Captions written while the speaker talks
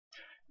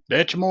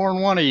Bet you more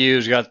than one of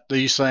you's got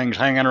these things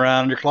hanging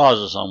around in your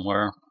closet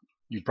somewhere.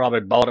 You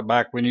probably bought it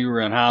back when you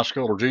were in high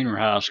school or junior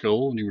high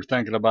school and you were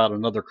thinking about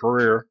another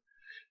career.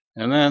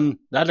 And then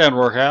that didn't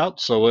work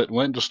out, so it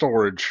went into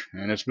storage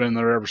and it's been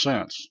there ever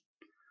since.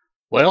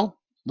 Well,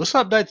 let's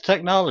update the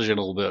technology a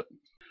little bit.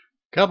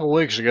 A couple of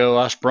weeks ago,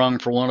 I sprung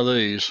for one of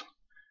these.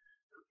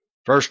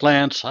 First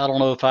glance, I don't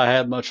know if I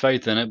had much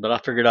faith in it, but I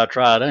figured I'd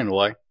try it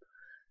anyway.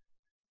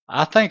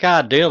 I think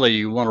ideally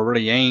you want to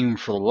really aim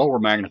for the lower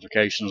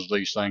magnifications of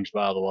these things,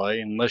 by the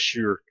way, unless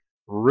you're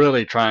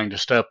really trying to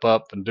step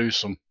up and do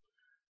some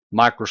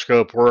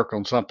microscope work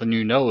on something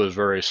you know is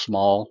very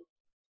small.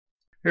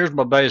 Here's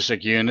my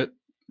basic unit,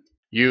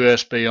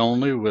 USB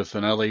only with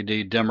an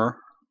LED dimmer.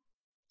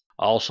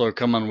 Also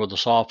coming with the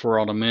software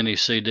on a mini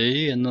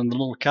CD and then the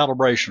little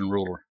calibration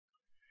ruler.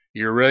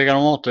 You're really going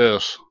to want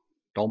this.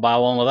 Don't buy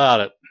one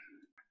without it.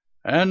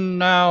 And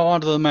now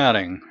onto the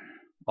mounting.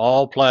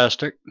 All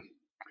plastic.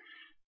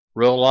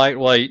 Real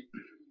lightweight.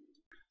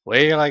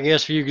 Well, I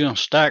guess if you can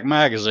stack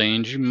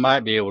magazines, you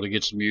might be able to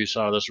get some use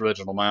out of this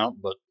original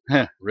mount, but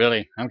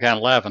really, I'm kind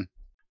of laughing.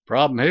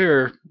 Problem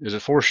here is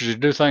it forces you to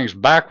do things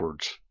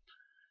backwards.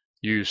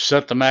 You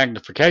set the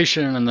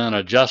magnification and then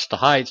adjust the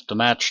height to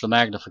match the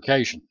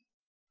magnification.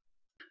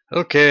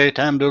 Okay,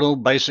 time to do a little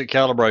basic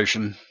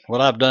calibration.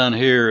 What I've done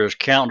here is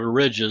count the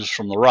ridges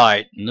from the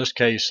right. In this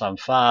case, I'm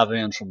 5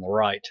 in from the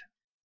right.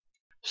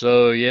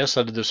 So yes,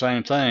 I did the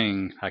same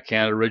thing. I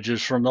counted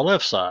ridges from the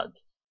left side.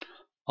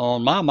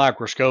 On my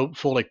microscope,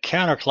 fully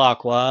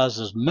counterclockwise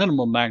is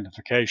minimum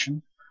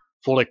magnification.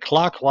 Fully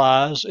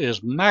clockwise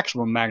is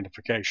maximum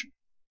magnification.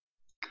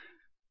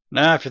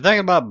 Now, if you're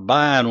thinking about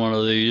buying one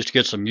of these to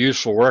get some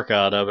useful work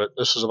out of it,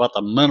 this is about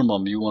the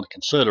minimum you want to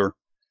consider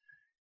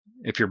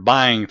if you're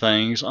buying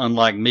things,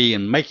 unlike me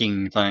and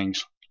making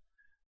things.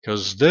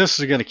 Because this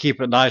is going to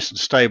keep it nice and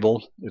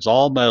stable. It's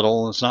all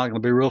metal. It's not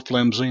going to be real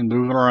flimsy and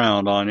moving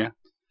around on you.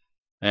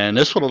 And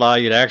this will allow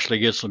you to actually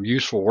get some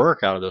useful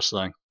work out of this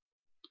thing.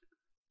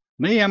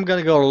 Me, I'm going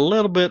to go a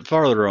little bit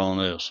further on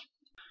this.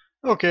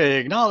 Okay,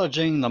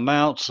 acknowledging the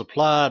mount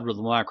supplied with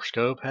the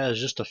microscope has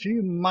just a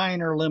few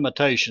minor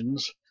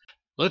limitations.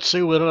 Let's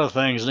see what other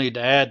things need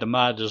to add to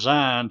my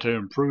design to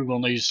improve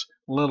on these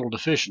little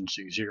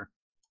deficiencies here.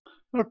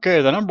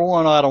 Okay, the number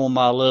one item on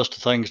my list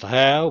of things to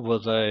have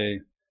with a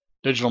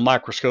digital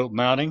microscope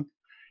mounting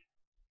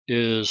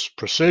is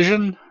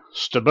precision,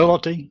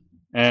 stability,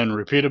 and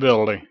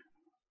repeatability.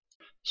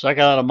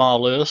 Second item on my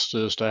list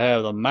is to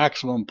have the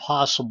maximum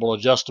possible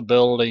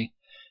adjustability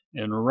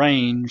and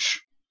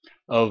range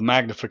of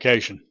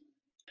magnification.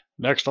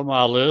 Next on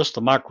my list,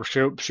 the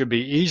microscope should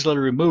be easily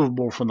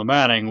removable from the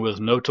mounting with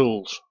no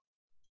tools.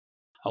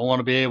 I want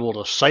to be able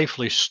to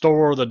safely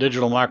store the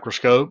digital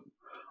microscope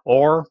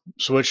or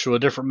switch to a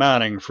different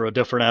mounting for a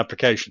different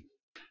application.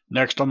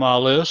 Next on my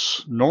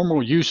list,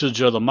 normal usage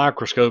of the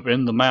microscope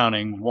in the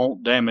mounting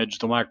won't damage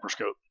the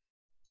microscope.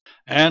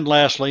 And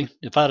lastly,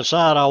 if I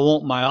decide I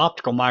want my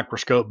optical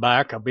microscope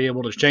back, I'll be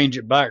able to change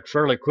it back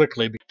fairly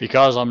quickly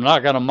because I'm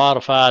not going to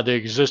modify the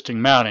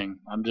existing mounting.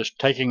 I'm just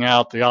taking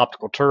out the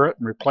optical turret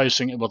and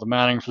replacing it with a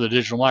mounting for the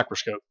digital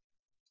microscope.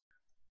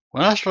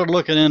 When I started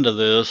looking into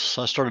this,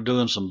 I started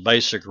doing some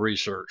basic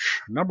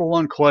research. Number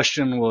one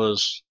question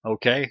was,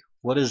 okay,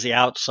 what is the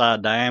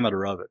outside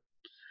diameter of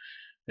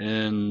it?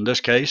 In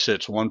this case,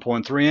 it's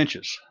 1.3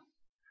 inches.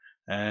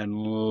 And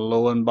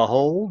lo and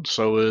behold,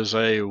 so is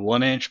a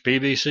 1-inch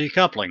PVC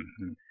coupling.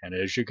 And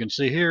as you can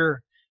see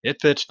here,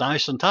 it fits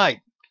nice and tight.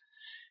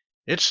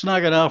 It's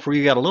snug enough where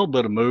you got a little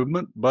bit of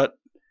movement, but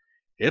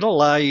it'll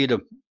allow you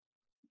to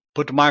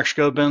put the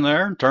microscope in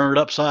there and turn it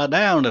upside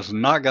down and it's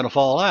not going to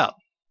fall out.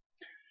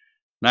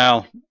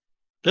 Now,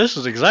 this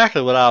is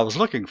exactly what I was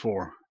looking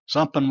for.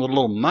 Something with a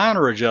little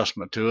minor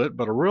adjustment to it,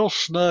 but a real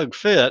snug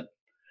fit.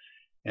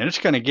 And it's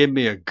going to give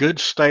me a good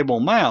stable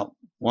mount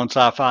once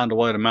I find a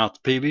way to mount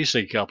the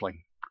PVC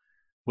coupling,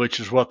 which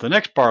is what the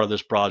next part of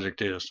this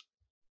project is.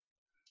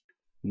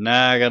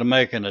 Now I got to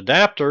make an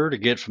adapter to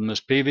get from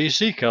this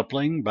PVC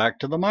coupling back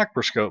to the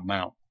microscope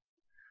mount.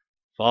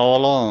 Follow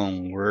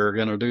along, we're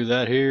going to do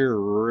that here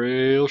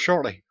real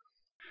shortly.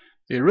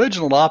 The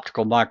original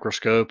optical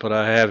microscope that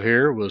I have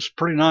here was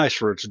pretty nice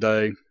for its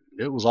day.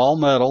 It was all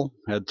metal,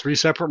 had 3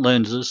 separate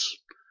lenses,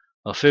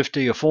 a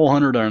 50, a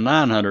 400, and a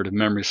 900 if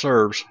memory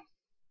serves.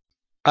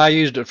 I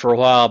used it for a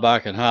while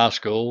back in high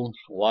school,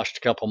 watched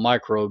a couple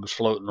microbes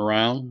floating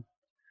around,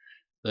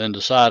 then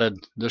decided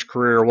this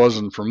career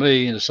wasn't for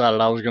me and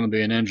decided I was going to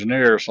be an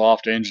engineer, so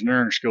off to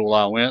engineering school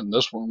I went, and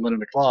this one went in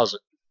the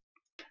closet.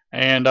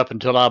 And up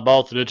until I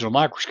bought the digital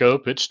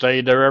microscope, it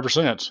stayed there ever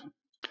since.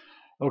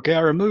 Okay,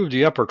 I removed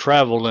the upper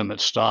travel limit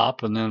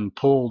stop and then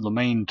pulled the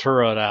main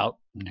turret out,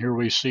 and here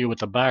we see what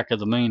the back of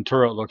the main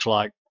turret looks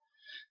like.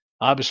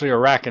 Obviously a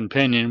rack and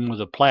pinion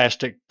with a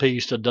plastic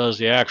piece that does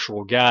the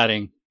actual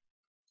guiding.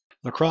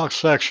 The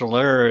cross-sectional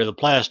area of the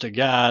plastic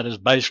guide is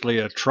basically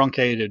a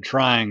truncated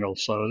triangle,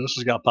 so this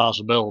has got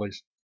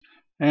possibilities.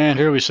 And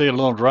here we see a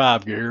little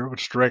drive gear,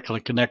 which is directly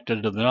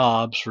connected to the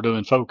knobs for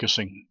doing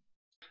focusing.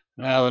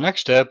 Now the next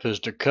step is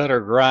to cut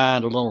or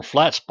grind a little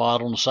flat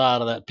spot on the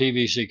side of that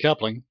PVC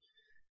coupling.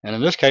 And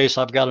in this case,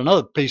 I've got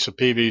another piece of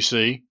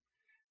PVC,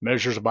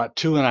 measures about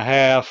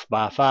 2.5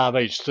 by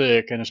 5/8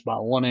 thick, and it's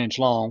about 1 inch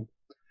long.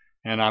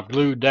 And I've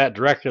glued that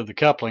directly to the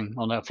coupling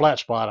on that flat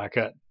spot I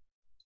cut.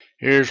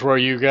 Here's where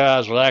you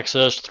guys with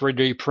access to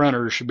 3D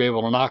printers should be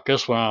able to knock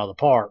this one out of the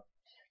park,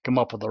 come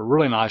up with a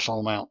really nice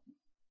little mount.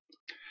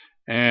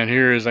 And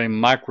here is a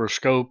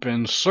microscope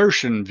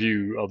insertion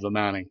view of the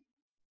mounting.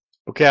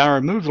 Okay, I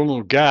removed the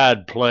little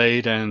guide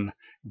plate and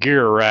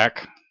gear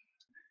rack.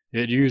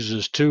 It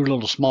uses two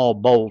little small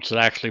bolts that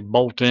actually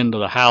bolt into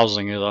the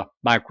housing of the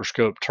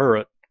microscope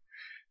turret.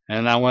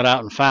 And I went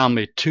out and found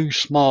me two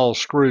small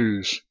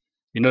screws.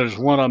 You notice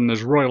one of them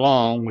is really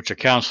long, which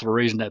accounts for the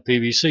reason that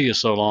PVC is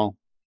so long.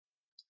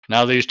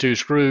 Now these two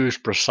screws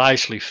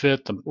precisely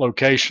fit the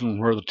location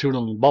where the two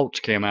little bolts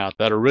came out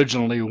that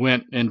originally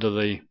went into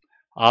the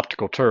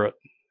optical turret.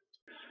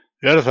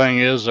 The other thing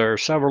is there are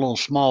several little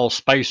small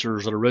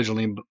spacers that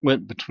originally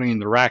went between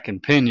the rack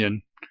and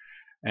pinion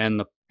and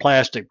the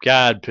plastic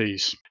guide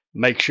piece.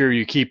 Make sure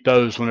you keep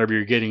those whenever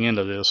you're getting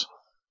into this.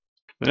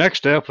 The next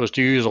step was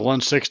to use a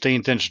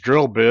 1/16 inch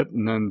drill bit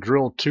and then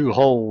drill two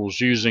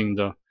holes using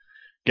the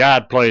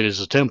guide plate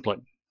as a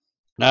template.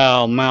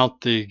 Now I'll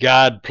mount the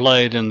guide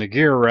plate and the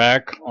gear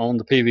rack on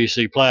the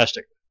PVC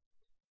plastic.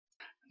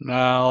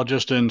 Now I'll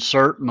just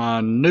insert my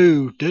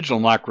new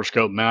digital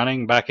microscope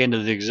mounting back into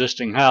the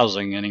existing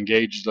housing and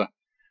engage the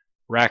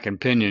rack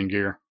and pinion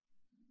gear.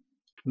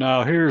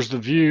 Now here's the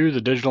view the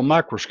digital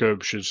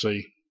microscope should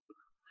see.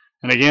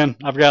 And again,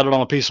 I've got it on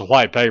a piece of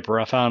white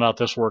paper. I found out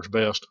this works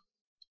best.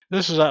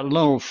 This is that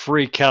little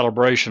free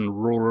calibration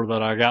ruler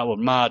that I got with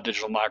my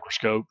digital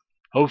microscope.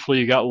 Hopefully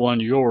you got one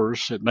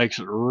yours. It makes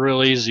it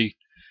real easy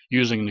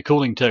using the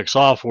Cooling Tech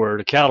software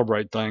to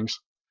calibrate things.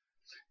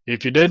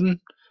 If you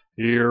didn't,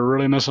 you're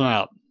really missing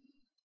out.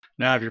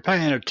 Now if you're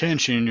paying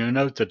attention, you'll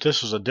note that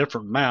this is a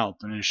different mount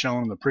than is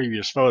shown in the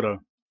previous photo.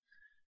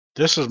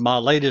 This is my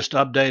latest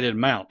updated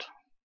mount.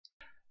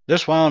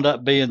 This wound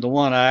up being the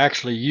one I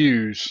actually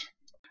use.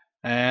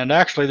 And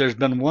actually there's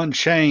been one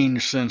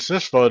change since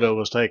this photo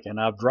was taken.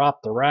 I've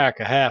dropped the rack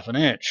a 1/2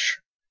 inch.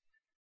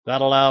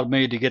 That allowed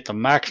me to get the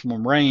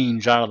maximum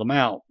range out of the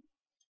mount.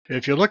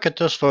 If you look at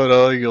this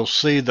photo, you'll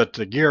see that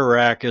the gear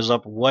rack is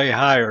up way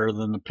higher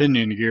than the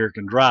pinion gear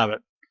can drive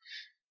it.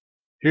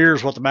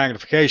 Here's what the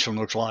magnification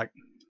looks like.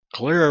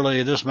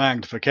 Clearly this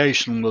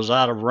magnification was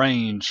out of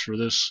range for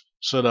this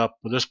setup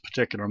with this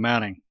particular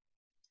mounting.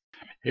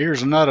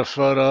 Here's another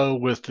photo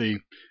with the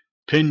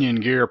pinion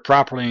gear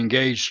properly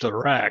engaged to the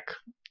rack.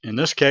 In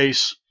this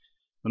case,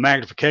 the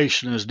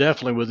magnification is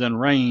definitely within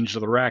range of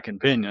the rack and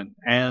pinion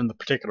and the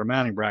particular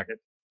mounting bracket.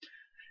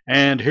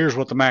 And here's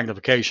what the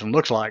magnification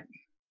looks like.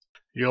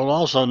 You'll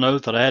also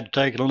note that I had to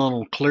take a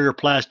little clear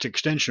plastic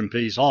extension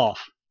piece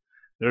off.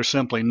 There's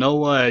simply no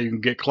way you can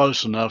get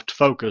close enough to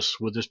focus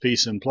with this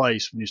piece in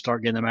place when you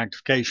start getting the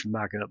magnification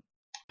back up.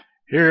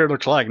 Here it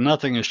looks like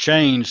nothing has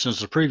changed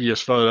since the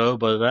previous photo,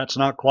 but that's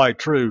not quite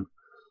true.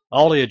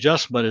 All the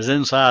adjustment is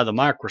inside the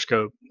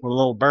microscope, where the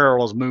little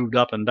barrel is moved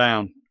up and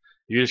down.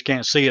 You just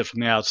can't see it from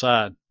the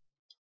outside.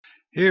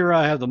 Here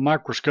I have the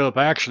microscope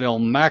actually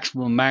on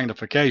maximum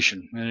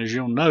magnification, and as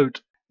you'll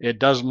note, it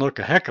doesn't look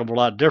a heck of a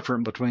lot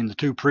different between the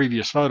two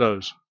previous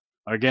photos.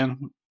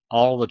 Again,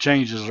 all the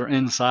changes are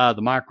inside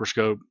the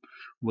microscope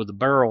with the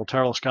barrel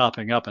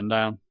telescoping up and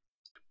down.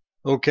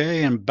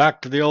 Okay, and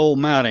back to the old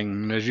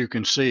mounting. As you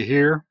can see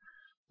here,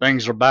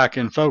 things are back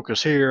in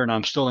focus here and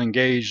I'm still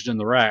engaged in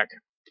the rack.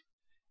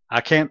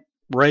 I can't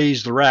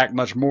raise the rack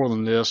much more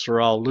than this or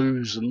I'll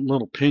lose a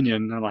little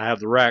pinion and I'll have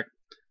the rack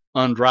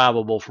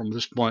undrivable from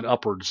this point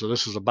upwards. So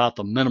this is about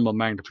the minimum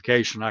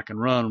magnification I can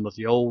run with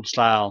the old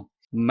style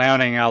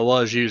mounting I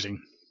was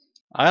using.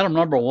 Item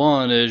number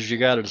one is you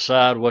got to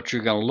decide what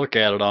you're going to look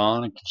at it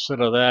on and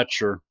consider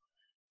that your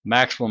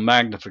maximum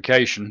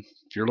magnification.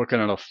 If you're looking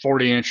at a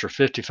 40-inch or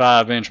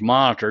 55-inch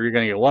monitor, you're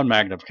going to get one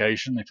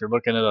magnification. If you're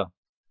looking at a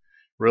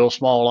real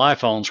small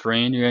iPhone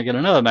screen, you're going to get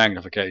another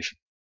magnification.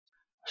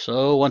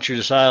 So once you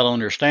decide on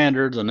your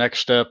standard, the next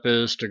step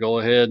is to go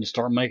ahead and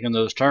start making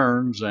those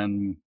turns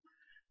and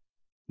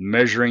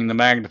measuring the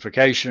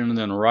magnification and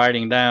then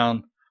writing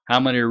down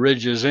how many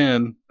ridges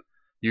in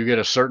you get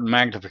a certain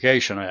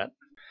magnification at.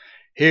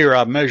 Here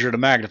I've measured a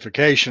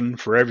magnification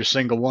for every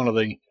single one of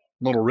the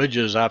little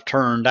ridges I've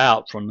turned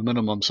out from the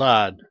minimum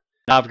side.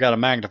 Now I've got a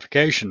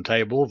magnification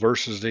table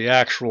versus the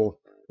actual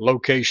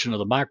location of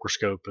the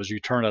microscope as you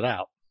turn it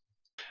out.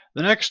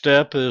 The next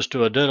step is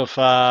to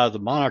identify the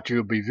monitor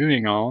you'll be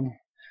viewing on,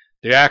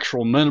 the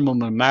actual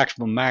minimum and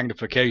maximum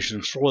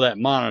magnifications for that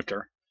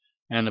monitor,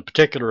 and the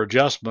particular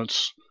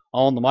adjustments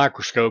on the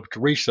microscope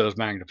to reach those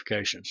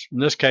magnifications. In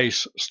this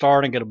case,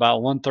 starting at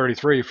about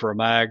 133 for a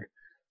mag,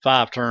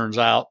 5 turns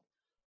out,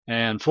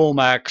 and full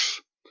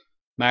max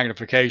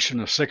magnification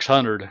of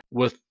 600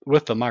 with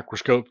the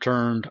microscope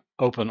turned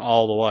open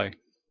all the way.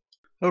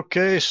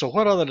 Okay, so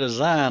what are the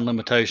design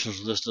limitations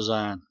of this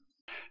design?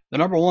 The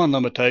number one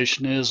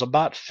limitation is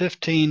about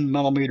 15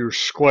 millimeters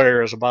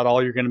square is about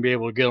all you're going to be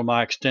able to get on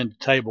my extended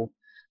table.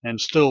 and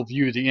still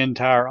view the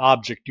entire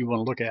object you want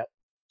to look at.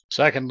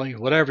 Secondly,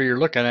 whatever you're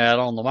looking at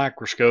on the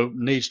microscope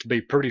needs to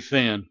be pretty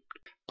thin,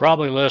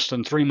 probably less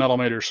than 3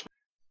 millimeters.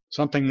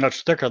 Something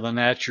much thicker than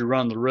that, you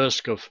run the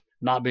risk of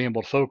not being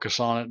able to focus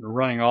on it and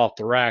running off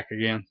the rack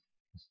again.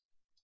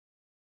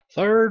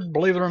 Third,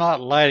 believe it or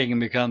not, lighting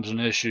becomes an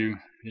issue.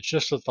 It's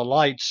just that the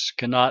lights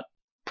cannot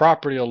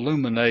properly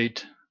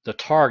illuminate the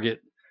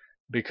target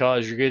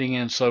because you're getting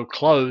in so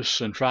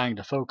close and trying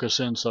to focus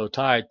in so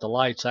tight, the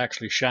lights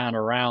actually shine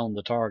around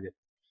the target.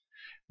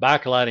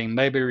 Backlighting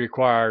may be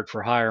required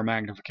for higher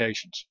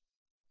magnifications.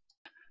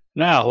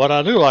 Now, what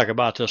I do like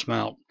about this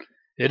mount,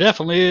 it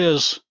definitely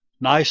is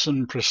nice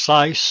and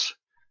precise,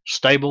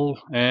 stable,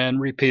 and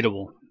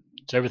repeatable.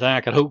 It's everything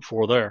I could hope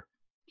for there.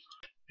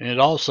 And it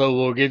also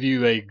will give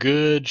you a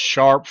good,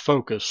 sharp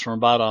focus from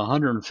about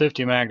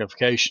 150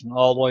 magnification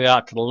all the way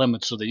out to the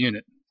limits of the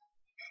unit.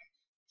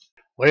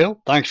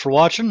 Well, thanks for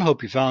watching.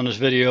 Hope you found this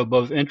video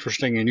both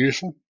interesting and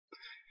useful.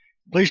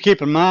 Please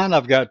keep in mind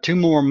I've got 2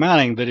 more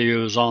mounting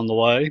videos on the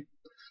way.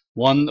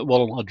 One that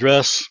will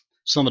address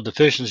some of the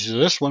deficiencies of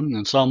this one,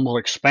 and some will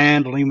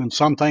expand on even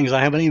some things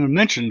I haven't even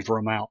mentioned for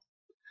a mount.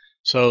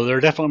 So there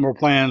are definitely more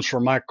plans for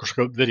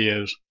microscope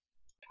videos.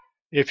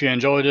 If you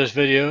enjoyed this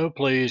video,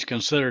 please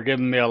consider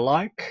giving me a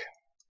like.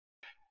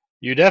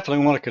 You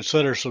definitely want to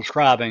consider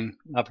subscribing.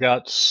 I've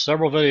got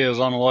several videos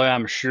on the way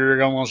I'm sure you're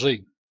going to want to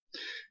see.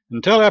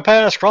 Until I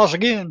pass across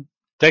again,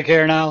 take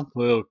care now.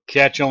 We'll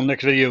catch you on the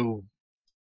next video.